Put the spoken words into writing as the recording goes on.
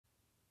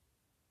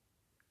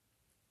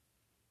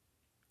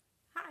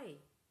Hi,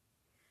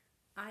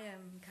 I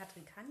am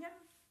Katrin Kanya.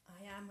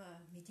 I am a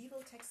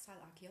medieval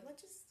textile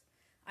archaeologist.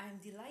 I am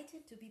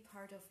delighted to be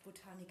part of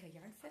Botanica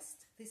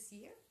Yarnfest this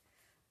year,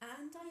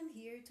 and I am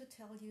here to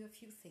tell you a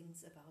few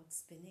things about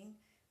spinning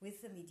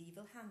with the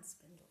medieval hand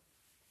spindle.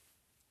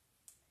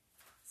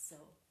 So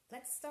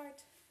let's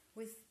start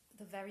with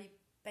the very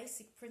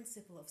basic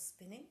principle of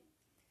spinning.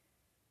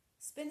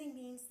 Spinning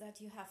means that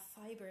you have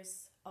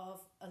fibers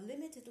of a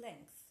limited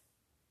length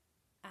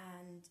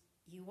and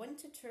you want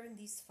to turn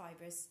these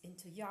fibers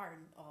into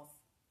yarn of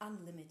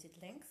unlimited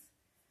length,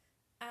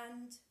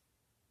 and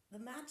the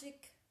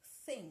magic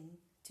thing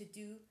to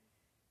do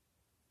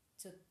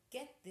to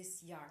get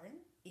this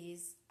yarn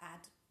is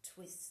add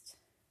twist.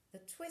 The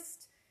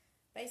twist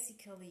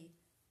basically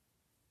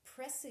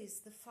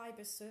presses the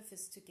fiber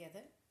surface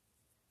together.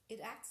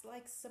 It acts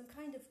like some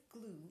kind of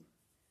glue,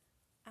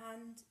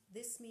 and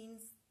this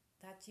means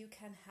that you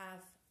can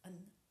have an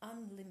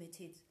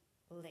unlimited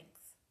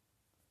length.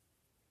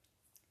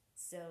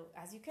 So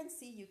as you can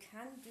see, you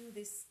can do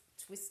this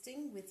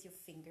twisting with your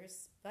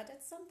fingers, but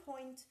at some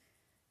point,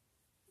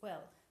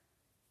 well,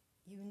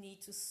 you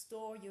need to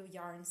store your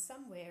yarn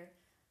somewhere,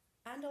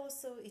 and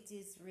also it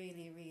is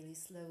really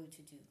slow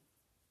to do.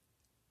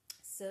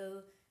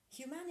 So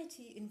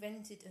humanity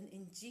invented an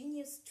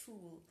ingenious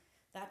tool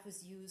that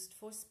was used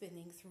for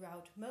spinning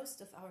throughout most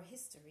of our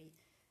history,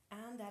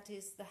 and that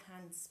is the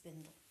hand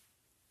spindle.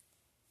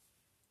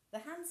 The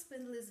hand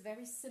spindle is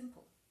very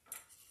simple.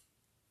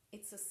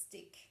 It's a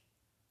stick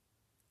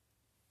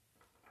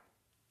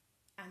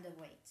and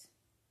a weight.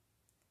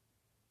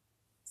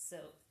 So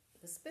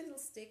the spindle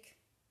stick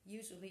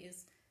usually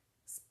is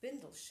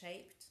spindle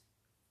shaped,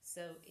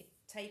 so it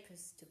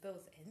tapers to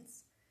both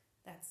ends.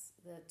 That's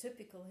the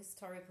typical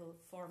historical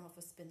form of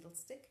a spindle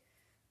stick.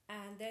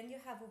 And then you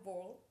have a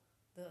ball,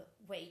 the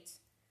weight,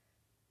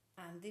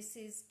 and this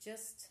is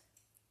just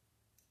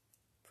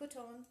put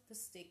on the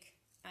stick,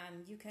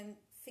 and you can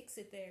fix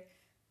it there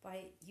by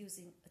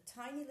using a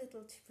tiny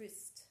little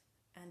twist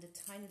and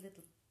a tiny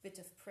little bit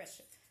of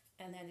pressure,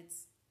 and then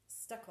it's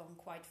stuck on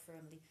quite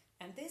firmly.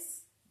 And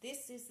this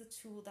is the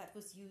tool that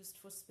was used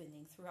for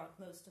spinning throughout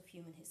most of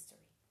human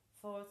history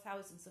for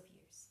thousands of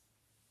years.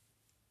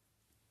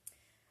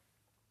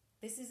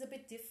 This is a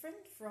bit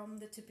different from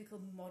the typical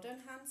modern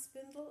hand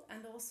spindle,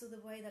 and also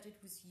the way that it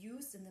was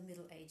used in the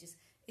Middle Ages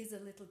is a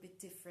little bit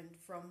different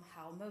from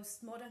how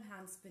most modern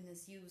hand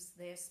spinners use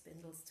their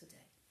spindles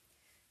today.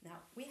 Now,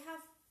 we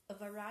have a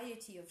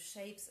variety of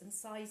shapes and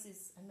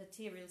sizes and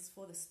materials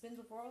for the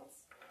spindle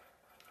whorls,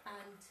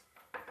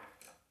 and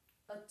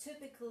a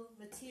typical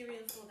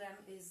material for them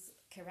is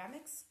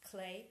ceramics,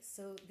 clay.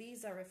 So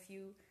these are a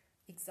few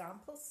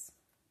examples.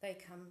 They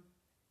come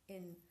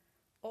in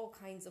all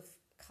kinds of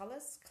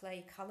colors.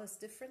 Clay colors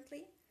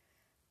differently,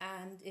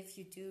 and if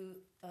you do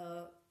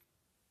a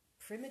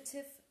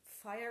primitive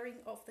firing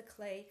of the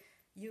clay,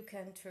 you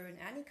can turn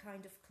any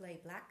kind of clay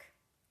black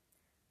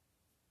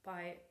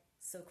by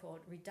so-called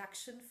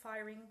reduction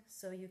firing,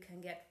 so you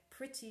can get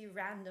pretty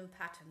random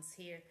patterns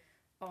here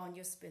on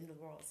your spindle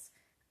whorls.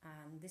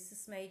 And this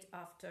is made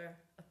after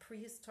a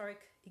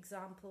prehistoric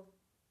example.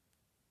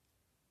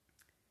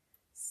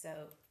 So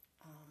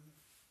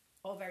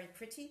all very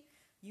pretty.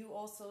 You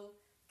also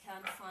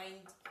can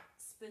find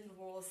spindle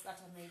whorls that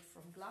are made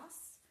from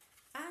glass,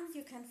 and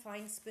you can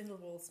find spindle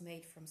whorls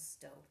made from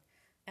stone.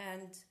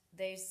 And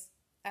there's,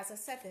 as I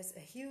said, there's a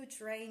huge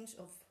range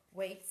of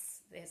weights.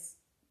 There's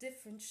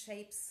different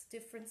shapes,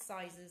 different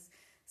sizes.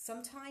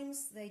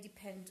 Sometimes they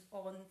depend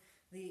on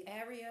the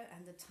area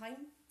and the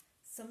time.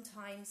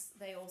 Sometimes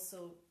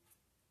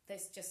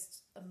there's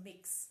just a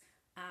mix,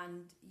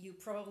 and you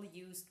probably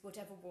used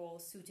whatever whorl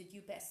suited you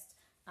best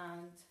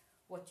and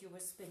what you were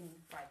spinning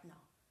right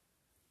now.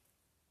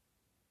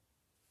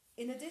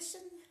 In addition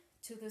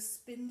to the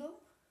spindle,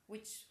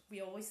 which we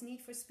always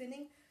need for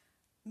spinning,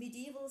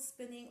 medieval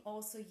spinning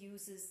also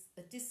uses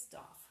a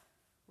distaff,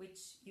 which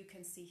you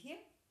can see here,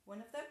 one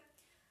of them.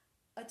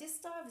 A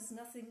distaff is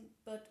nothing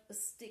but a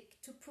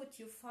stick to put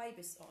your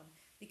fibers on,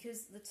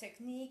 because the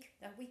technique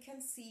that we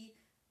can see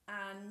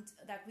and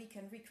that we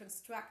can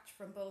reconstruct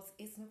from both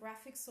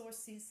ethnographic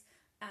sources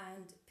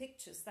and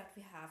pictures that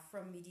we have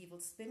from medieval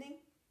spinning,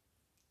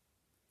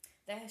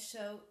 they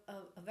show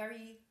a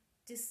very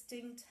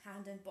distinct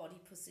hand and body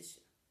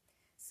position.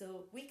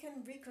 So we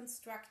can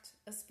reconstruct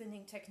a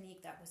spinning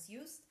technique that was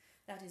used,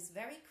 that is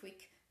very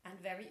quick and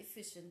very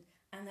efficient,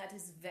 and that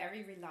is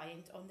very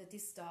reliant on the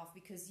distaff,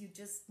 because you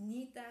just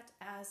need that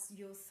as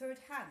your third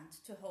hand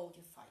to hold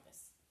your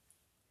fibers.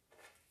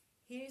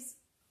 Here's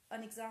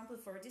an example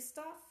for a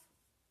distaff,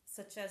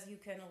 such as you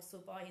can also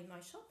buy in my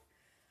shop.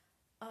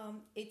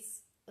 It's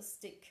a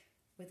stick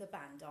with a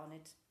band on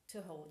it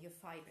to hold your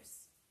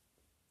fibers.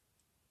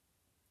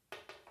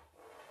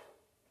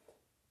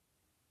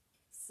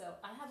 So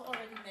I have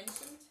already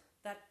mentioned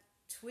that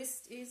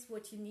twist is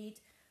what you need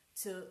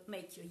to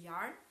make your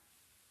yarn.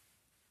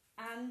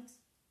 And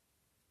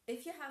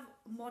if you have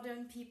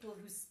modern people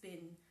who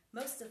spin,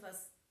 most of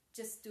us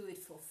just do it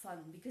for fun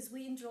because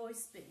we enjoy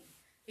spinning.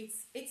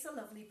 It's a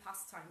lovely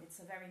pastime. It's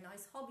a very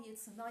nice hobby.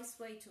 It's a nice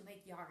way to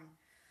make yarn.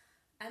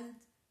 And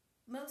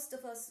most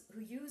of us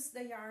who use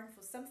the yarn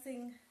for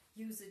something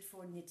use it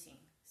for knitting.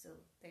 So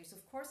there's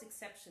of course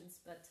exceptions,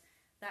 but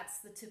that's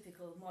the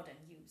typical modern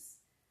use.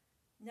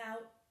 Now,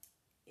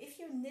 if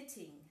you're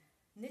knitting,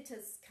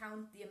 knitters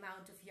count the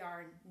amount of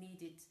yarn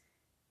needed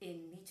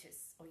in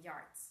meters or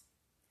yards.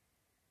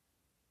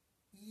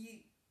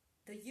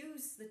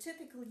 The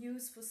typical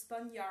use for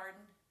spun yarn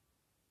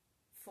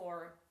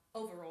for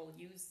overall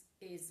use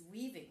is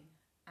weaving,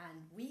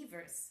 and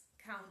weavers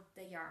count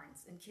the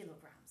yarns in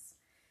kilograms.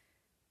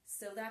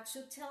 So that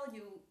should tell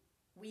you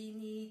we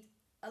need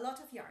a lot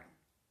of yarn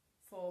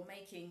for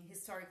making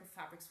historical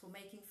fabrics, for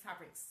making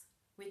fabrics.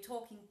 We're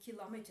talking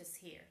kilometers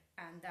here,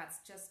 and that's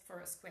just for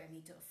a square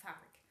meter of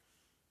fabric.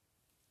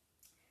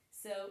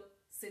 So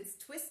since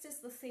twist is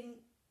the thing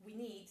we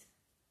need,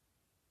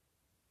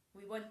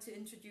 we want to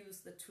introduce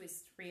the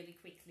twist really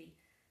quickly.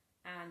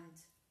 And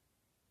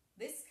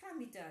this can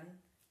be done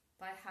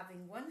by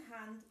having one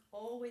hand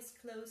always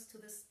close to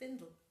the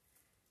spindle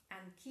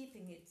and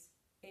keeping it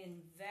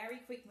in very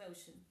quick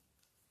motion,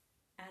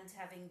 and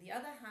having the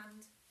other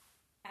hand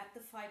at the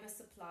fiber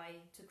supply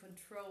to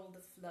control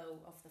the flow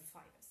of the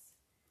fibers.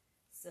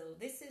 So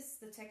this is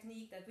the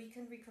technique that we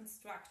can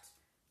reconstruct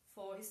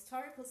for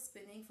historical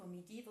spinning, for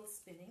medieval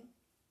spinning.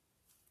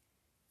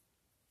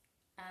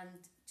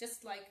 And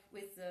just like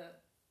with the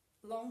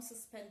long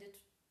suspended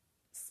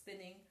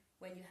spinning,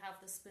 when you have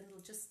the spindle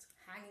just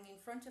hanging in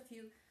front of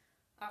you,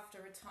 after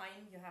a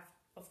time you have,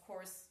 of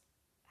course,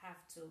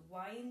 to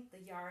wind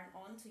the yarn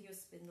onto your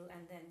spindle,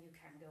 and then you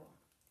can go on.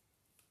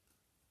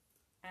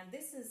 And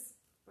this is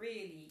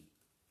really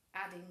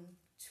adding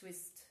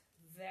twist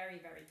very,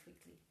 very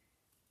quickly.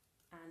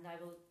 And I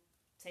will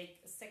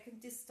take a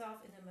second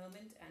distaff in a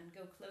moment and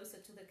go closer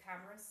to the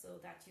camera so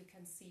that you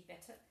can see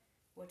better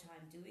what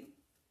I'm doing.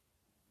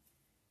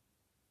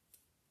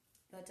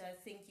 But I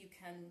think you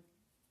can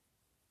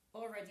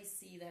already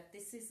see that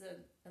this is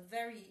a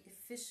very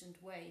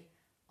efficient way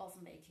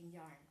of making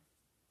yarn.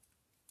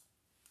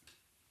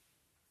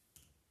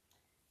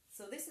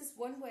 So this is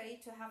one way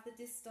to have the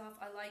distaff.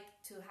 I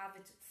like to have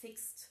it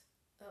fixed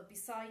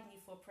beside me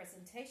for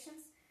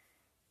presentations.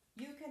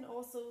 You can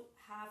also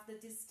have the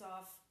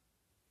distaff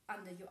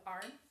under your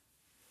arm,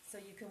 so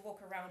you can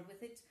walk around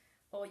with it,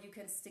 or you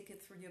can stick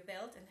it through your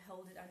belt and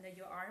hold it under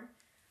your arm.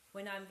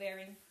 When I'm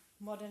wearing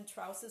modern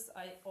trousers,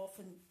 I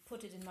often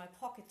put it in my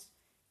pocket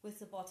with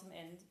the bottom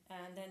end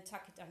and then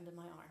tuck it under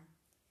my arm.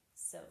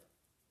 So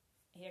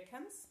here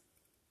comes.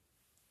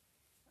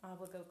 I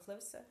will go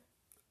closer.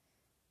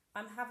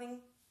 I'm having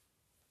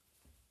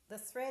the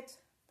thread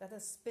that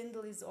the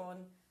spindle is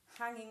on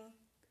hanging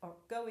or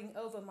going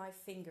over my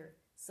finger.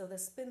 So the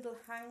spindle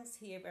hangs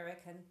here where I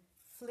can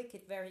flick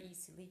it very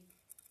easily.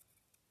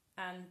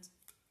 And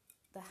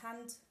the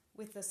hand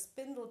with the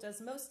spindle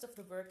does most of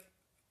the work.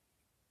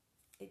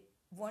 It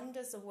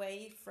wanders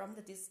away from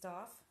the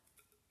distaff,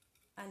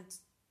 and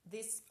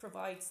this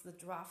provides the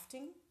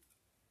drafting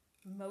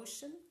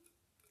motion,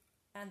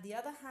 and the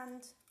other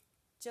hand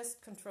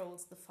just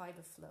controls the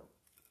fiber flow.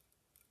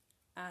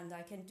 And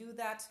I can do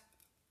that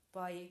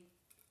by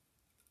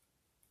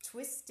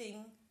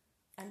twisting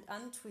and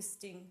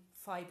untwisting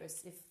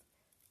fibers. If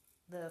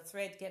the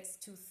thread gets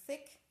too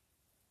thick,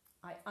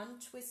 I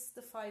untwist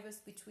the fibers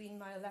between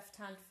my left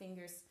hand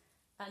fingers,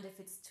 and if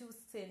it's too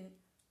thin,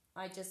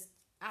 I just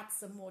add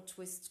some more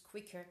twist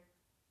quicker,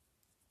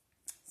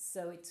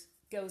 so it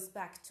goes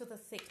back to the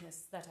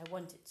thickness that I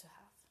want it to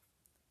have.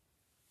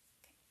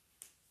 Okay.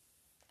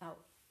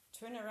 I'll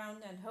turn around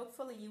and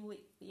hopefully you will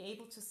be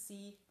able to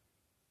see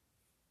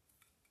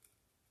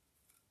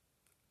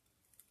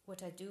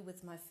what I do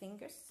with my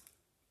fingers.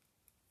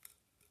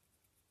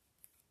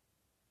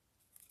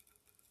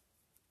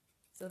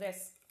 So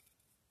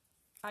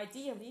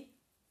ideally,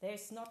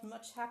 there's not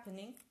much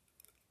happening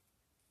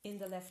in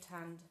the left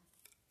hand,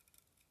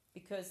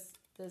 because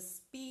the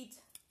speed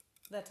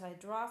that I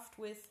draft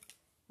with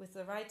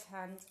the right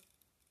hand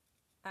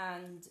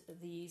and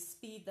the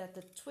speed that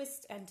the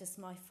twist enters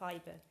my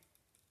fiber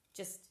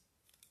just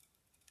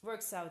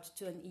works out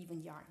to an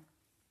even yarn.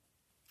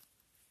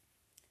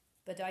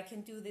 But I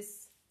can do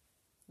this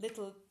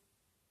little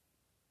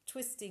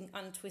twisting,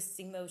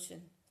 untwisting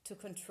motion to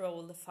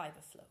control the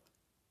fiber flow.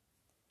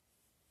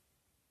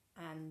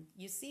 And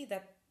you see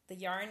that the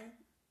yarn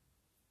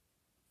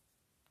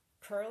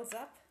curls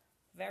up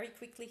very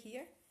quickly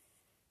here.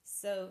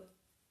 So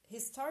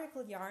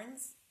historical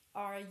yarns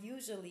are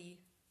usually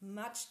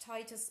much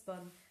tighter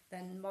spun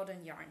than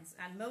modern yarns,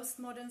 and most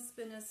modern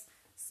spinners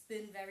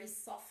spin very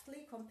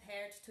softly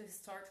compared to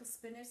historical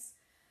spinners.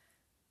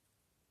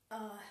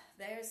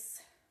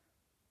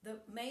 The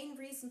main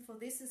reason for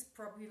this is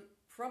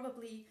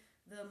probably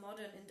the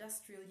modern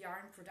industrial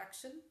yarn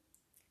production,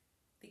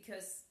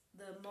 because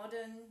the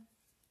modern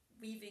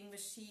weaving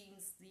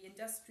machines, the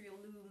industrial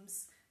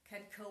looms,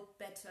 can cope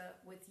better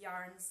with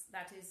yarns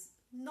that is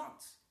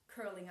not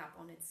curling up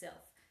on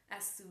itself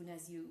as soon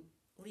as you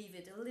leave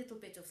it a little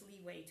bit of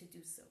leeway to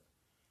do so.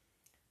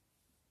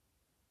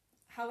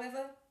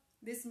 However,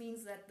 This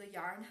means that the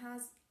yarn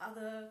has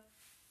other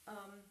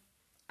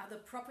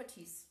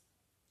properties.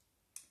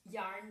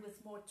 Yarn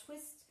with more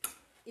twist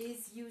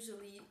is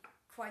usually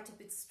quite a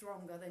bit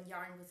stronger than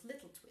yarn with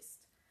little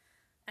twist.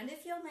 And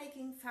if you're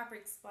making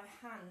fabrics by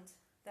hand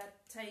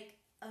that take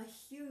a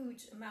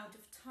huge amount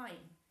of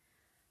time,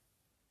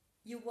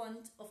 you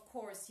want, of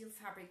course, your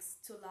fabrics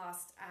to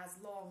last as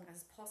long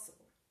as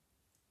possible.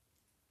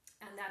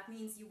 And that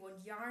means you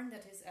want yarn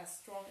that is as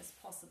strong as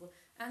possible.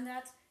 And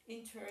that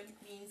in turn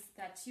means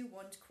that you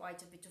want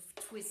quite a bit of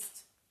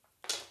twist.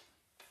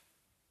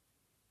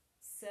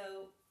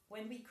 So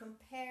when we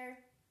compare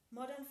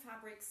modern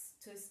fabrics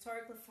to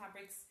historical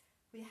fabrics,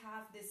 we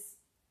have this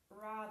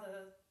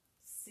rather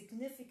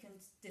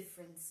significant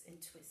difference in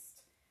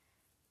twist.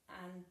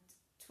 And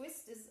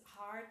twist is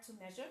hard to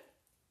measure.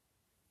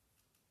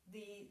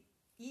 The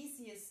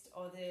easiest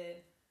or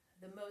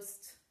the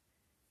most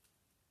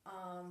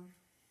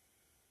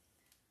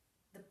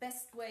the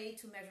best way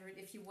to measure it,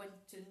 if you want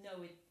to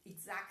know it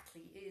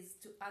exactly, is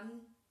to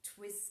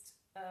untwist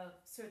a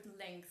certain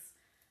length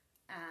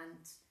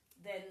and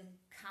then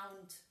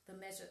count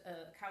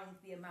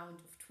the amount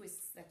of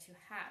twists that you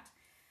had.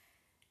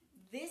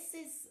 This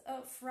is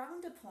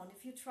frowned upon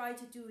if you try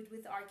to do it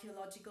with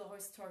archaeological or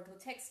historical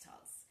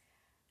textiles.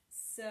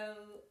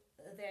 So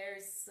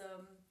there's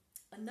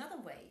another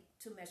way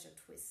to measure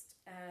twist,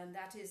 and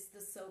that is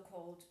the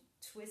so-called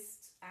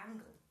twist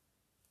angle.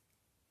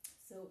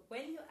 So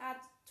when you add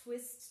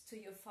twist to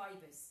your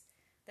fibers,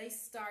 they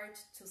start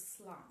to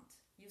slant.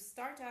 You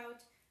start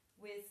out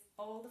with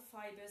all the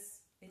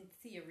fibers, in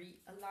theory,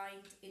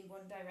 aligned in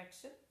one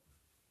direction.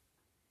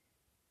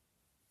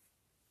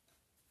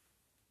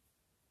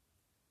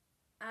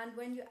 And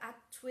when you add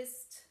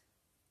twist,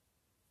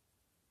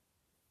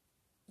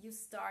 you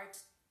start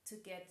to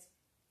get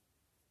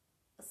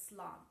a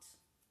slant.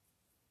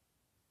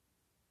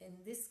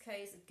 In this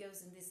case, it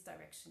goes in this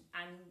direction,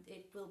 and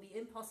it will be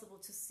impossible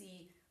to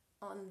see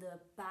on the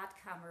bad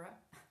camera,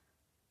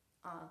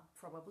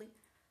 probably.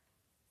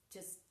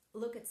 Just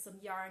look at some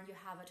yarn you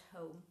have at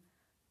home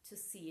to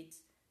see it.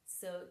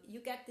 So you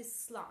get this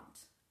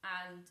slant,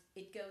 and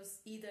it goes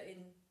either in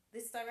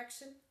this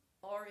direction,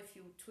 or if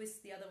you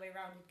twist the other way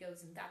around, it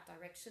goes in that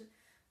direction.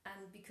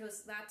 And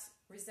because that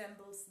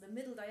resembles the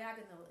middle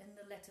diagonal in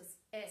the letters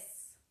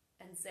S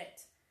and Z,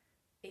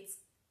 it's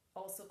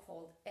also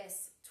called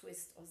S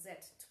twist or Z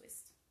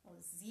twist, or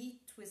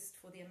Z twist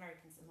for the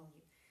Americans among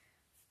you.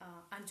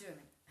 I'm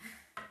German.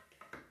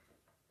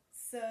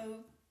 So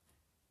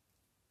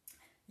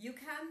you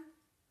can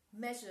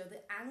measure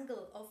the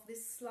angle of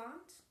this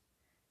slant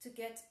to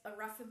get a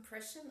rough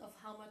impression of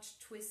how much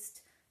twist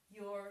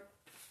your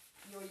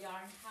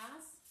yarn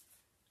has.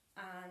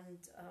 And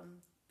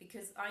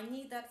because I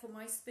need that for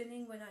my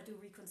spinning when I do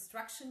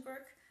reconstruction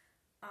work,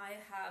 I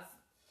have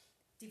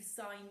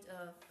designed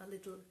a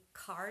little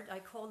card. I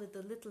call it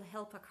the Little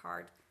Helper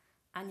card,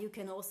 and you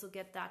can also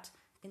get that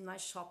in my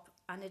shop,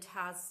 and it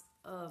has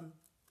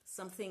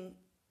something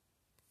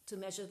to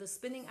measure the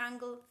spinning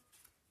angle.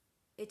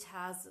 It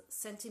has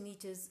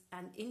centimeters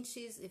and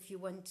inches if you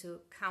want to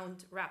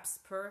count wraps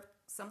per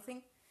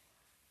something,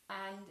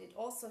 and it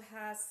also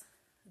has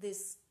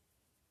this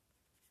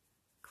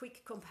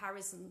quick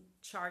comparison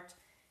chart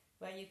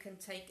where you can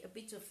take a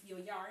bit of your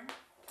yarn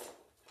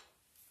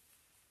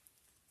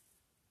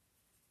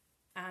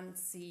and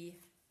see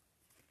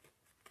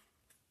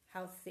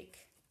how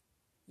thick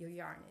your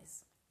yarn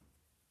is.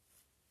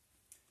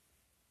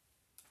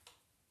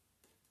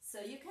 So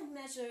you can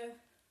measure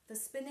the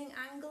spinning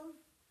angle,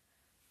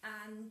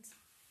 and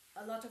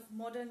a lot of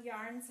modern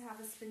yarns have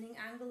a spinning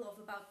angle of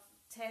about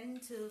 10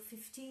 to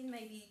 15,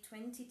 maybe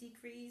 20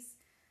 degrees.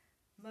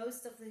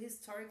 Most of the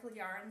historical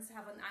yarns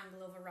have an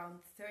angle of around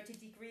 30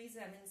 degrees,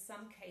 and in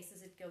some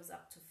cases it goes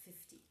up to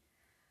 50.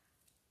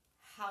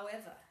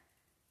 However,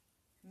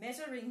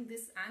 measuring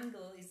this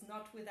angle is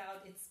not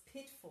without its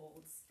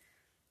pitfalls,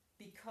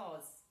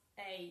 because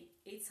A,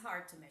 it's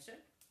hard to measure,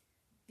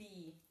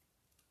 B,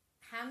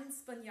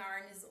 hand-spun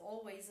yarn is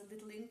always a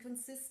little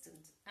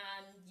inconsistent,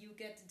 and you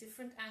get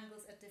different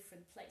angles at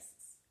different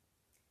places.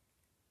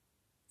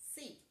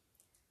 C,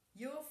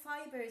 your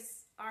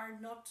fibers are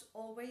not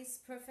always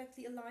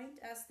perfectly aligned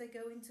as they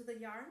go into the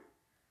yarn,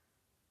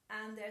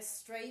 and there's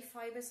stray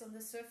fibers on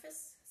the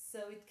surface,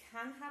 so it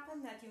can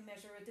happen that you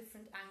measure a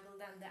different angle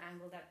than the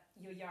angle that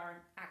your yarn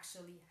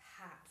actually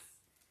has.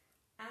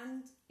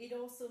 And it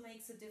also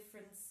makes a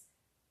difference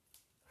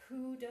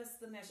who does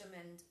the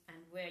measurement and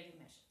where you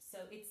measure. So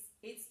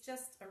it's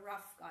just a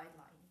rough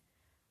guideline.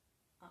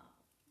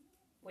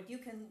 What you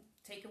can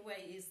take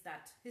away is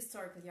that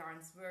historical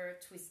yarns were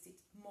twisted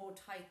more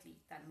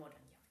tightly than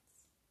modern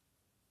yarns.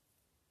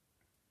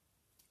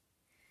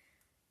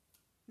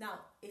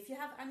 Now, if you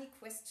have any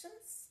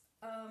questions,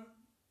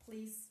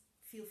 please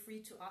feel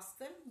free to ask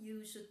them.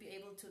 You should be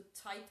able to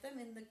type them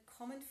in the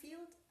comment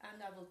field,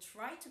 and I will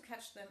try to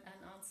catch them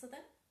and answer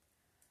them.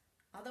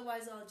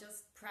 Otherwise, I'll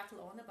just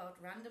prattle on about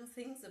random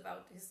things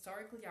about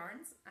historical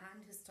yarns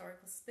and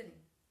historical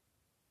spinning.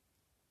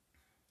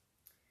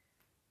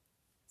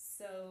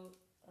 So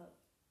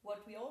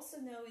What we also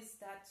know is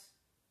that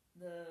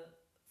the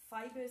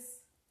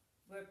fibers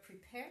were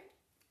prepared.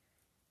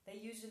 They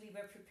usually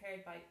were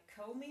prepared by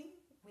combing.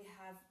 We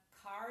have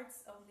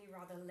cards only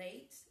rather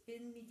late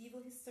in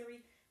medieval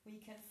history. We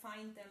can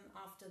find them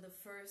after the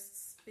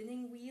first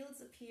spinning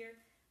wheels appear,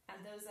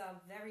 and those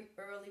are very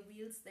early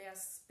wheels. They are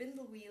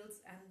spindle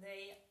wheels, and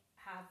they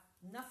have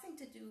nothing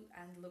to do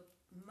and look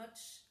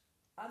much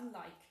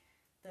unlike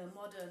the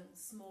modern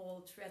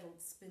small treadle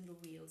spindle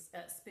wheels,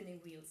 spinning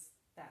wheels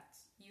that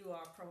you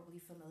are probably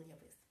familiar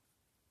with.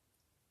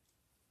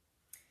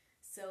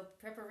 So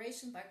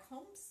preparation by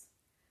combs,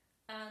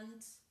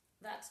 and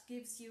that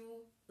gives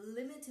you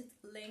limited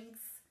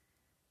length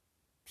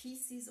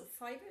pieces of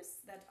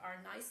fibers that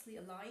are nicely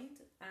aligned,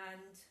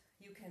 and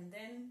you can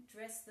then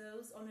dress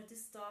those on a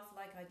distaff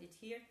like I did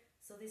here.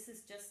 So this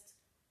is just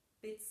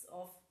bits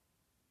of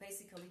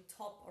basically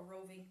top or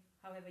roving,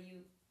 however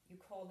you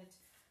call it,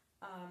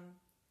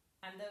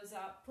 and those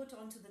are put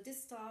onto the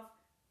distaff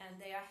and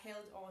they are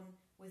held on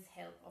with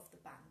help of the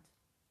band.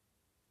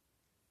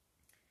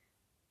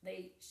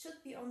 They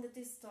should be on the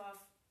distaff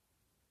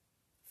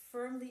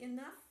firmly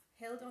enough,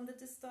 held on the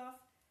distaff,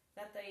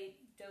 that they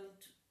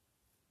don't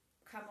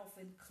come off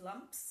in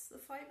clumps, the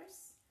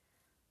fibers,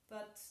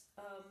 but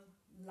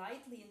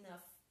lightly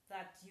enough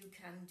that you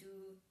can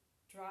do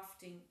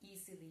drafting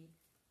easily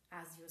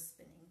as you're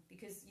spinning,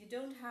 because you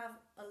don't have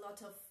a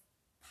lot of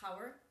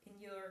power in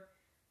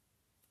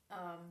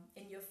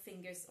your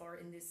fingers or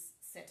in this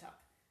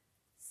setup.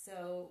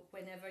 So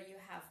whenever you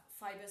have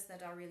fibers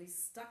that are really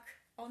stuck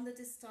on the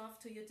distaff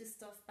to your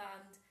distaff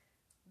band,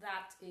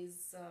 that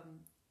is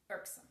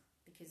irksome,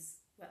 because,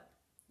 well,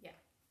 yeah,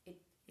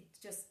 it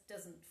just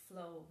doesn't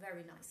flow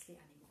very nicely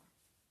anymore.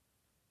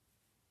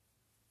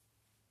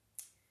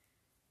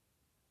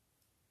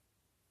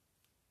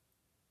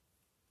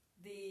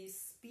 The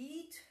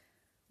speed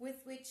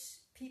with which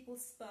people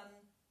spun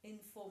in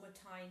former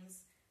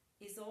times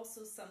is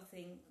also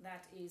something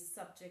that is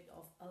subject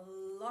of a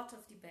lot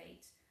of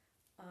debate,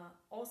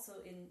 also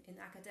in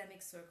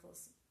academic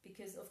circles,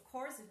 because of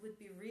course it would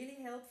be really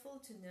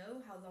helpful to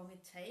know how long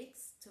it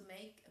takes to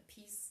make a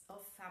piece of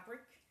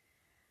fabric.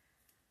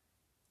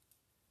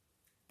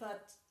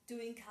 But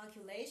doing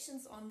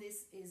calculations on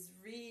this is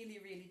really,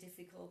 really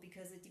difficult,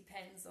 because it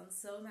depends on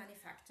so many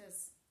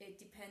factors. It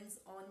depends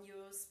on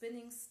your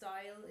spinning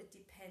style, it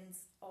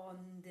depends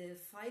on the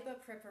fiber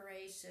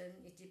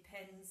preparation, it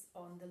depends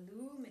on the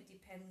loom, it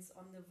depends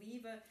on the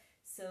weaver.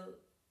 So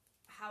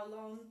how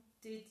long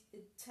did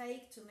it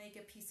take to make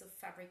a piece of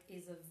fabric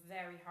is a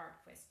very hard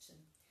question.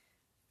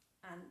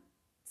 And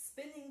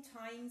spinning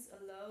times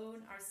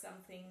alone are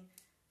something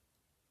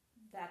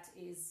that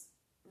is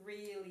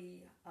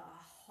really a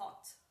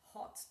hot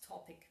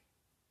topic.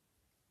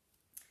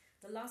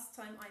 The last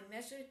time I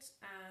measured,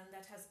 and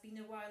that has been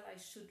a while, I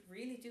should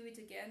really do it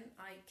again,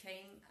 I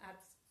came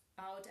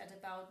out at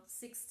about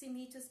 60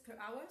 meters per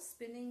hour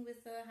spinning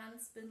with the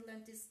hand spindle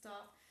and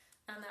distaff,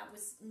 and that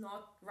was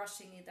not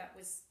rushing it, that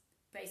was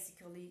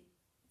basically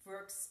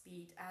work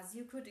speed, as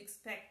you could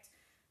expect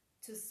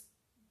to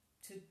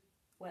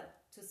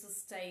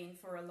sustain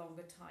for a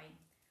longer time.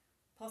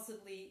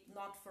 Possibly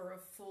not for a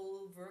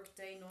full work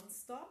day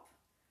non-stop,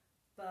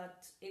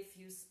 but if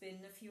you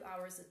spin a few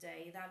hours a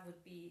day, that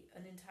would be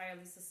an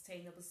entirely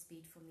sustainable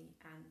speed for me.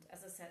 And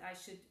as I said, I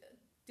should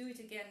do it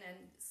again and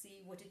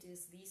see what it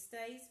is these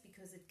days,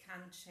 because it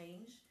can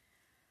change.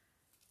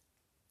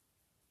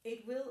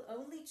 It will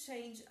only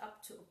change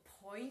up to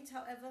a point,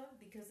 however,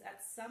 because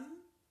at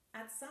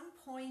some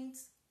point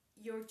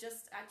you're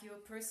just at your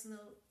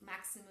personal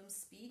maximum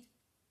speed.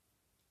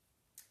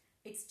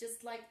 It's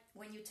just like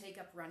when you take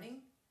up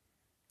running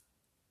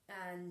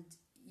and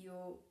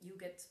you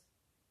get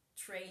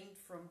trained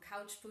from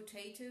couch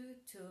potato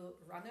to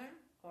runner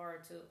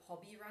or to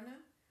hobby runner.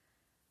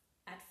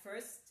 At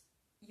first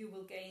you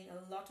will gain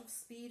a lot of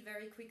speed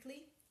very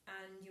quickly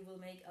and you will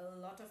make a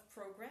lot of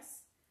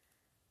progress,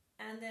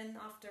 and then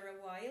after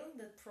a while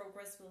the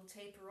progress will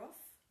taper off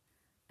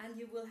and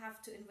you will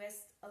have to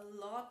invest a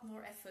lot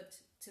more effort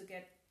to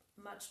get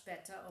much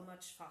better or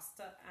much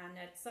faster, and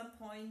at some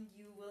point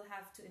you will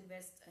have to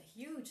invest a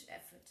huge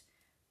effort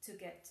to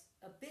get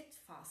a bit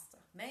faster,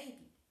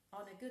 maybe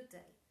on a good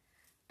day.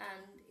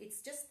 And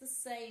it's just the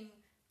same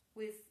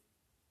with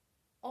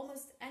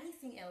almost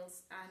anything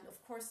else, and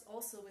of course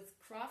also with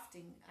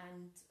crafting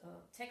and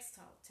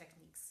textile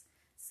techniques.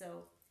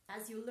 So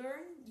as you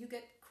learn, you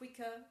get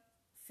quicker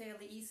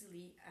fairly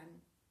easily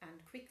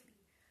and quickly.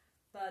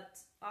 But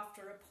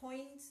after a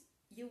point,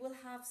 you will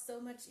have so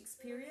much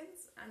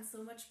experience and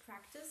so much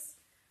practice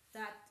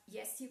that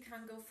yes, you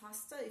can go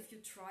faster if you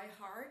try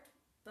hard,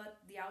 but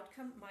the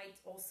outcome might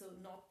also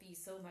not be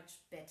so much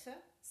better,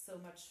 so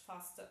much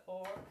faster,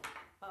 or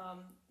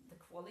the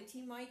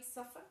quality might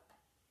suffer.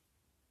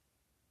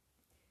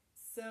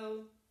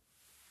 So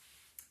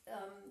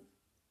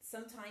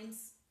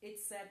sometimes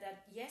it's said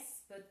that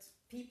yes, but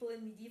people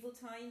in medieval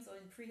times or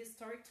in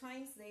prehistoric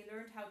times, they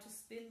learned how to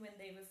spin when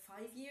they were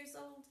 5 years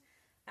old.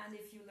 And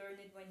if you learn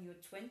it when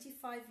you're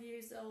 25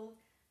 years old,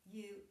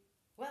 you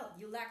well,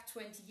 you lack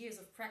 20 years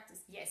of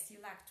practice. Yes, you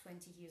lack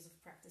 20 years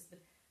of practice, but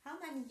how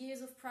many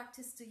years of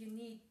practice do you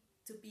need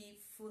to be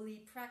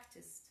fully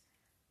practiced?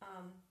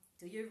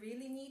 Do you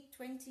really need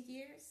 20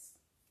 years?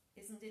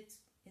 Isn't it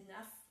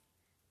enough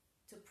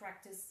to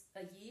practice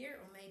a year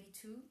or maybe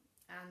 2,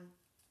 and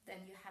then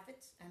you have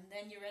it, and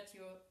then you're at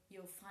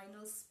your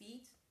final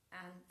speed,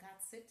 and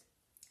that's it?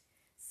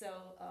 So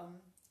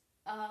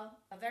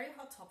a very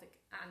hot topic,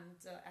 and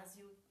as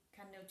you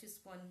can notice,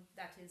 one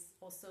that is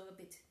also a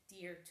bit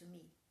dear to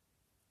me.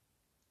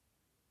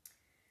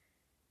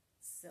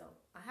 So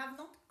I have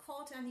not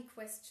caught any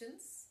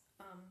questions.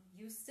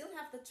 You still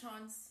have the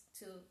chance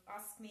to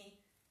ask me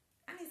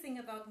anything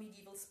about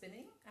medieval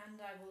spinning,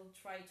 and I will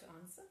try to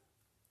answer.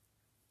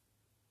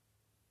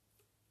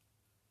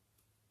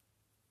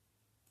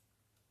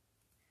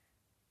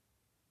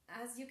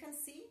 As you can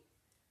see,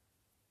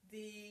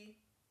 the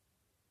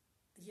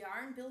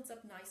yarn builds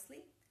up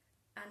nicely,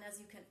 and as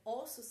you can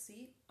also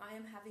see, I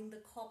am having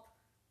the cop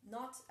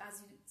not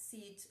as you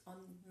see it on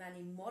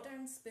many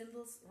modern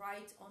spindles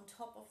right on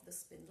top of the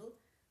spindle,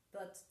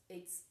 but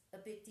it's a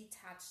bit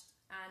detached,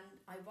 and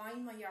I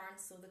wind my yarn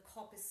so the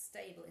cop is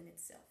stable in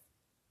itself.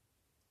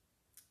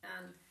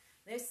 And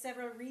there's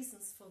several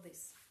reasons for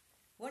this.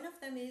 One of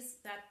them is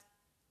that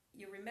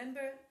you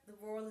remember the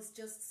whorl is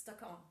just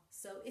stuck on.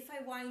 So if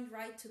I wind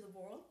right to the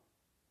whorl,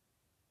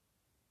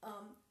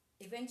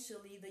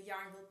 eventually the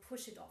yarn will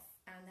push it off,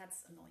 and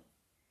that's annoying.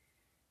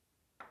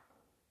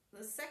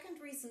 The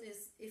second reason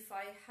is if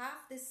I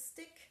have this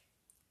stick,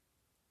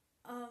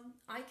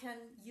 I can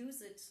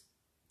use it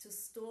to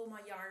store my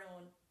yarn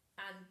on,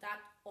 and that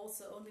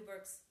also only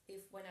works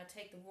if when I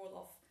take the whorl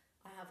off,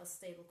 I have a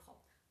stable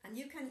cop. And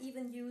you can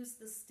even use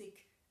the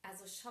stick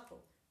as a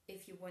shuttle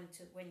if you want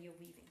to when you're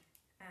weaving.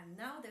 And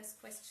now there's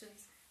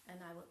questions, and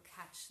I will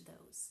catch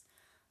those.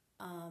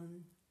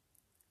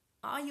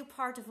 Are you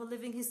part of a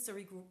living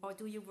history group, or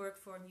do you work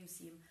for a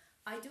museum?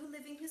 I do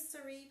living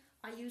history.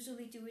 I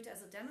usually do it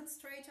as a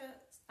demonstrator.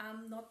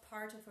 I'm not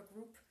part of a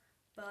group,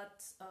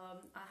 but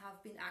I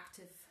have been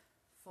active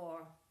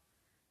for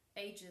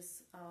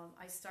ages.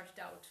 I started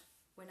out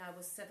when I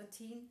was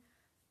 17,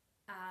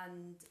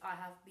 and I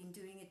have been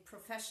doing it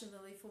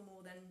professionally for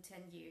more than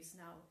 10 years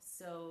now.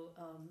 So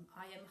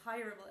I am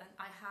hireable, and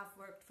I have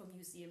worked for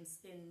museums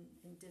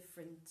in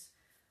different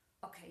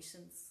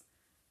occasions.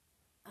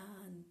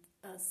 And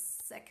a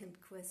second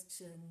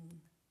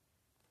question.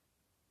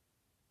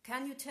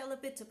 Can you tell a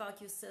bit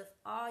about yourself?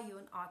 Are you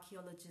an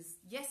archaeologist?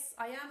 Yes,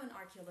 I am an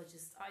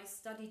archaeologist. I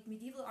studied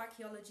medieval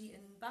archaeology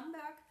in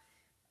Bamberg,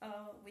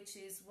 which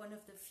is one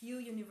of the few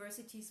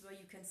universities where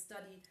you can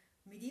study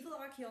medieval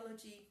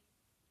archaeology.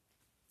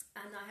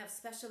 And I have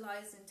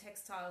specialized in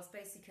textiles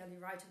basically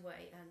right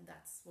away, and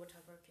that's what I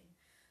work in.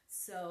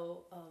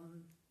 So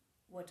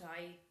what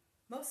I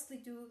mostly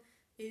do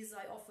is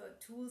I offer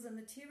tools and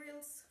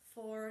materials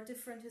for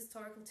different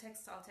historical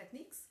textile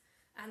techniques,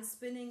 and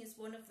spinning is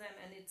one of them,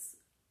 and it's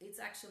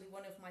actually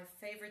one of my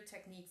favorite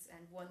techniques,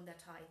 and one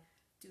that I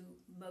do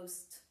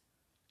most,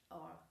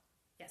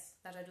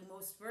 that I do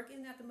most work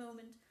in at the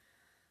moment.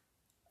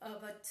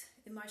 But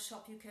in my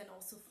shop you can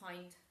also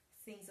find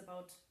things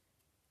about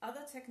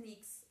other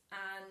techniques,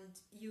 and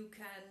you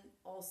can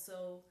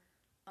also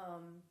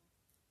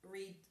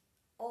read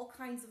all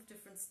kinds of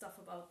different stuff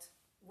about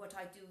what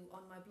I do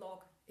on my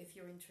blog if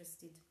you're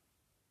interested.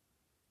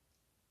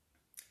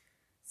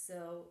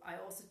 So I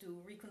also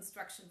do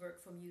reconstruction work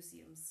for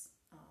museums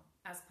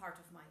as part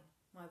of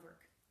my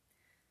work.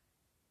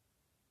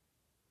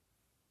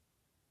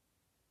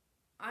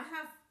 I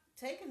have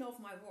taken off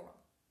my whorl,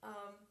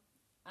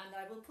 and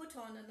I will put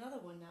on another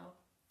one now,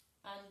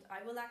 and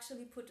I will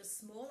actually put a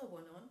smaller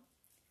one on,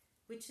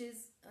 which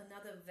is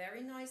another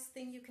very nice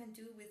thing you can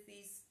do with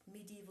these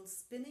medieval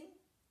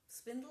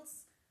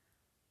spindles,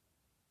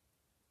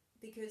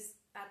 because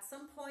at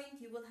some point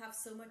you will have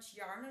so much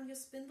yarn on your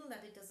spindle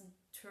that it doesn't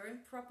turn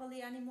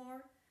properly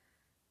anymore,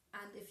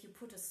 and if you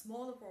put a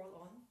smaller whorl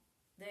on,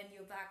 then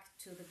you're back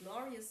to the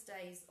glorious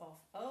days of,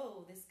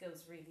 oh, this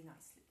goes really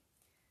nicely.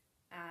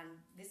 And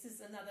this is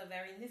another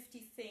very nifty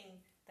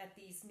thing that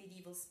these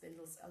medieval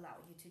spindles allow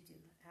you to do.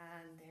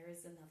 And there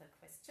is another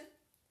question.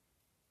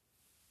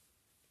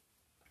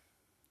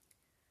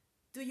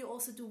 Do you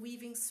also do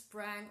weaving,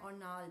 sprang or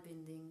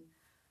nagelbinding?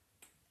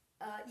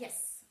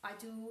 Yes, I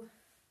do.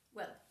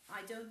 Well,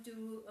 I don't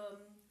do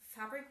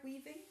fabric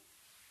weaving.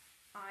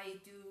 I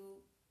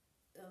do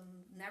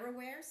narrow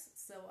wears,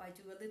 so I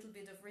do a little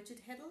bit of rigid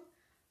heddle.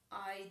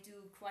 I do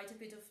quite a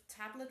bit of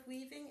tablet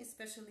weaving,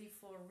 especially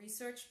for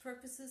research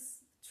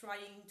purposes,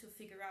 trying to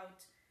figure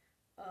out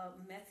a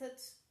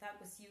method that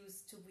was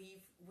used to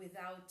weave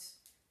without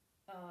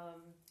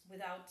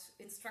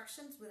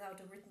instructions,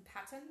 without a written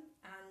pattern,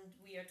 and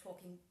we are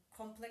talking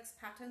complex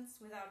patterns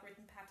without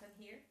written pattern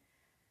here.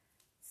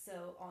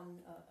 So on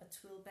a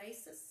twill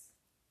basis.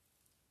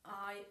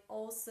 I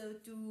also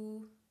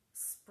do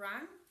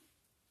sprang.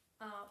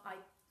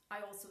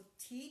 I also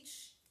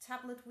teach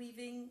tablet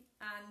weaving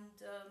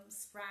and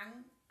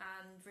sprang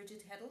and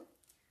rigid heddle.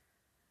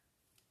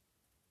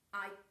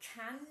 I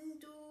can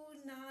do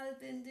nail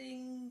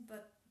binding,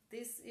 but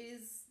this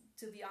is,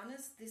 to be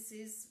honest, this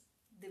is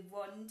the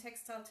one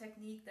textile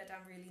technique that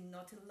I'm really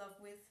not in love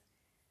with.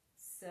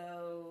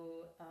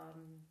 So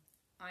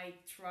I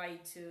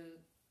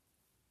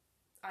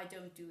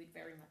don't do it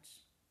very much.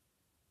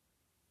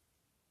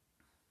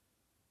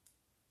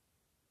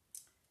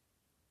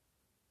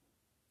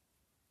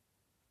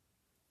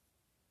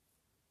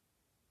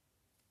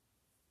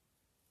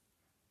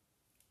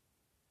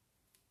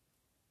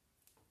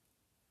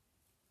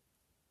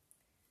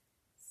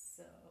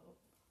 So,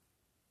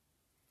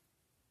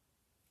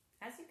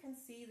 as you can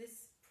see,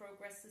 this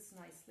progresses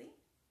nicely.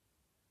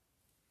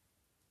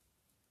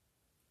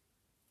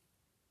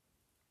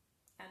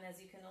 And as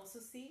you can also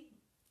see,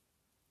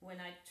 when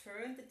I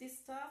turned the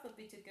distaff a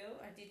bit ago,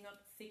 I did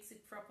not fix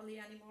it properly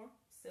anymore,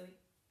 so it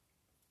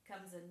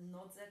comes and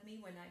nods at me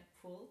when I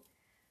pull.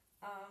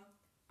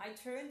 I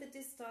turned the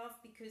distaff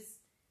because,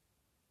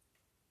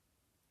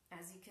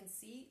 as you can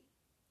see,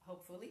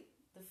 hopefully,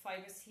 the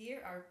fibers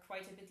here are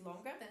quite a bit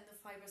longer than the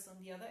fibers on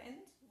the other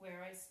end,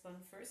 where I spun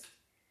first.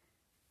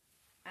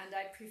 And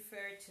I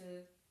prefer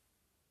to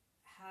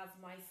have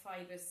my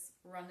fibers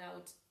run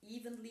out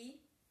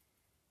evenly.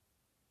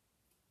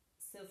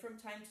 So from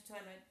time to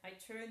time I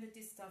turn the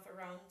distaff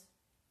around,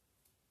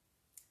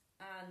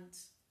 and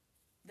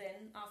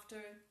then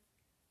after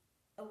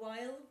a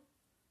while,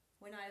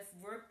 when I've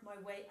worked my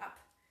way up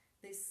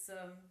this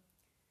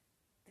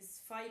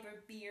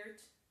fiber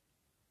beard,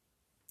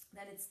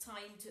 then it's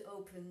time to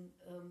open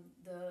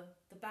the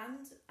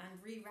band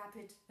and rewrap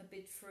it a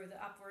bit further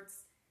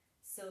upwards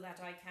so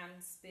that I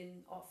can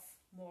spin off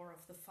more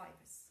of the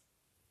fibers.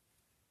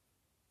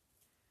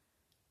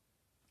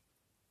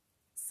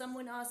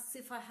 Someone asks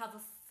if I have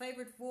a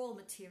favorite wall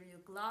material,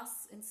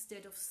 glass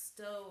instead of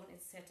stone,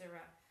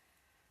 etc.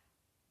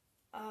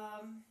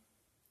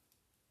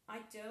 I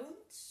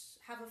don't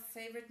have a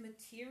favorite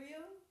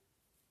material.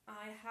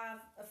 I have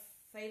a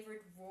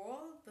favorite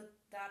wall, but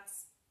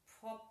that's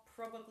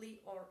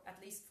probably, or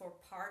at least for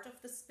part of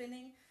the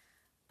spinning,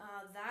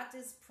 that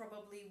is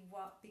probably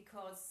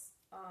because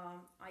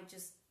I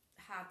just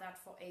had that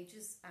for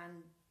ages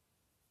and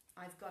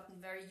I've gotten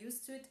very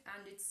used to it,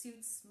 and it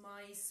suits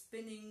my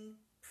spinning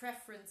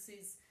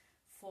preferences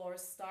for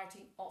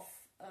starting off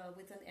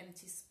with an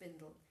empty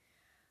spindle.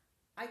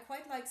 I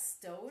quite like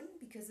stone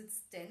because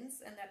it's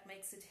dense and that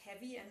makes it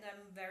heavy, and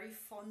I'm very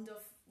fond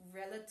of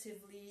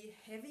relatively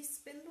heavy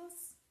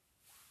spindles.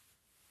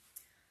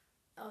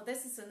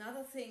 This is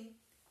another thing.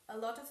 A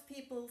lot of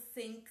people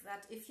think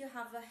that if you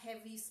have a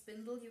heavy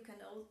spindle, you can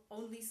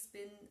only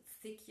spin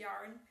thick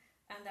yarn,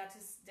 and that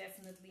is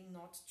definitely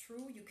not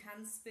true. You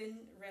can spin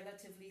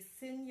relatively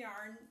thin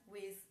yarn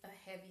with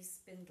a heavy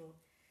spindle.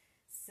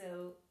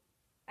 So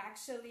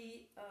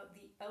actually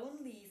the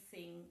only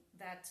thing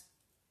that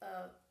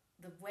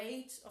the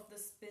weight of the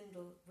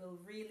spindle will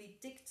really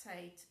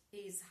dictate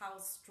is how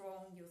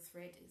strong your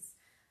thread is.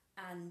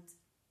 And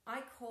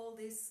I call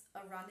this a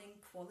running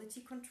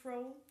quality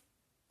control,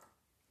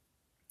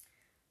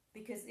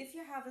 because if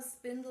you have a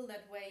spindle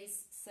that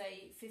weighs,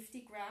 say,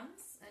 50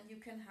 grams and you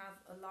can have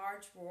a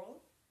large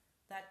wall,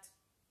 that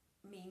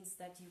means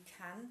that you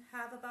can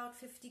have about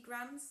 50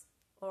 grams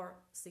or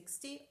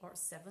 60 or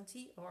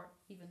 70 or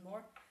even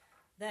more,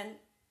 then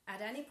at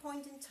any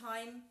point in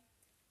time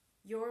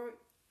your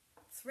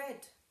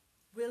thread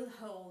will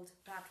hold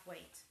that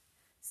weight.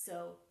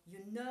 So you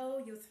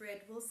know your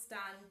thread will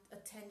stand a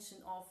tension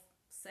of,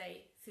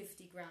 say,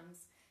 50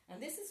 grams.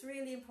 And this is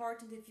really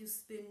important if you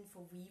spin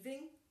for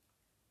weaving,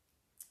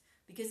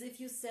 because if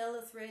you sell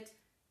a thread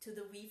to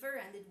the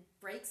weaver and it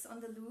breaks on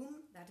the loom,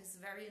 that is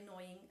very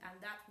annoying, and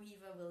that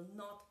weaver will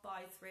not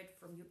buy thread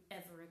from you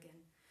ever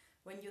again.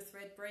 When your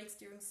thread breaks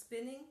during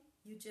spinning,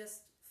 you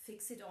just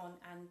fix it on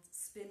and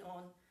spin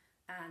on,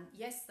 and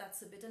yes,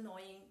 that's a bit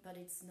annoying, but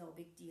it's no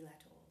big deal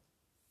at all.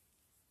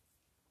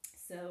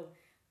 So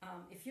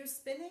if you're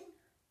spinning,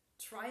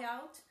 try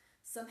out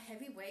some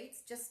heavy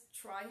weights. Just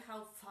try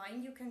how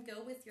fine you can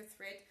go with your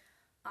thread.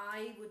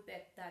 I would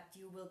bet that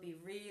you will be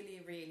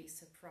really, really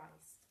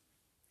surprised.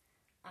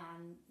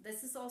 And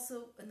this is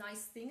also a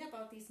nice thing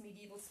about these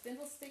medieval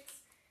spindle sticks.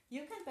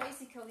 You can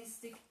basically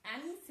stick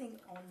anything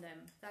on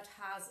them that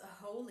has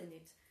a hole in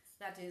it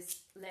that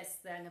is less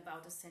than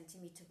about 1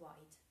 centimeter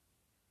wide.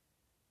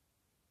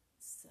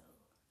 So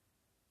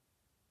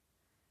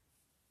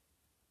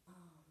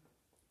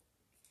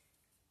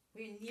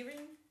we're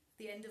nearing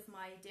the end of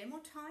my demo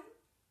time,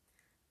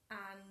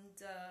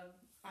 and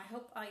I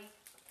hope I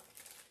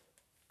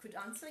could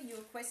answer your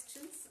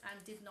questions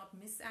and did not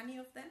miss any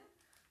of them.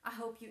 I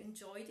hope you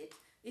enjoyed it.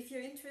 If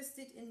you're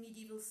interested in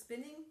medieval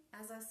spinning,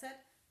 as I said,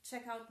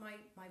 check out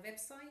my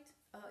website.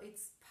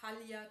 It's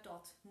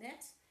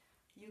palja.net.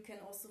 You can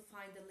also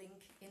find the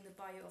link in the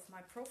bio of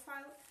my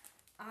profile.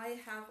 I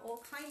have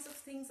all kinds of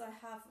things. I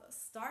have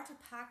starter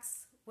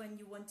packs when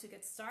you want to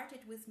get started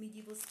with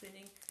medieval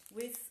spinning,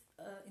 with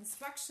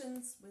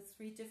instructions with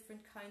 3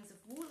 different kinds of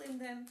wool in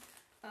them.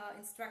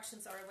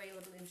 Instructions are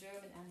available in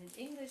German and in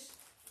English.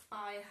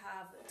 I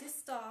have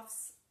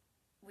distaffs,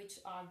 which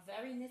are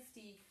very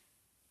nifty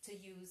to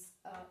use.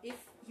 If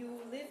you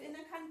live in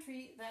a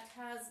country that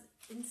has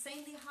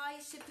insanely high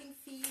shipping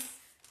fees,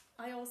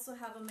 I also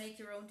have a make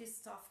your own disc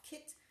staff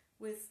kit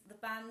with the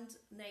band,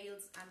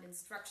 nails and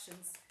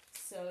instructions,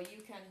 so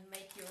you can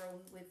make your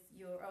own with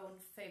your own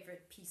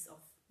favorite piece of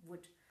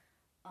wood.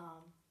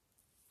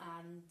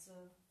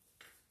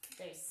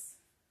 There's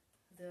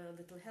the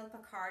little helper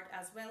card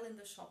as well in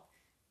the shop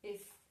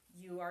if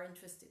you are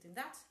interested in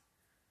that.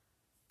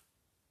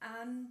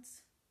 And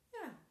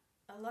yeah,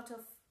 a lot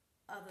of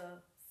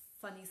other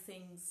funny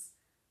things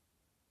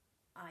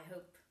I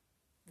hope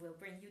will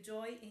bring you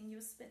joy in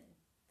your spinning.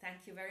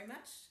 Thank you very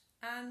much,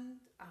 and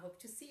I hope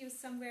to see you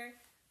somewhere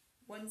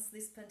once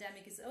this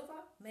pandemic is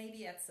over,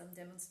 maybe at some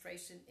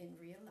demonstration in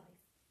real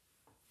life.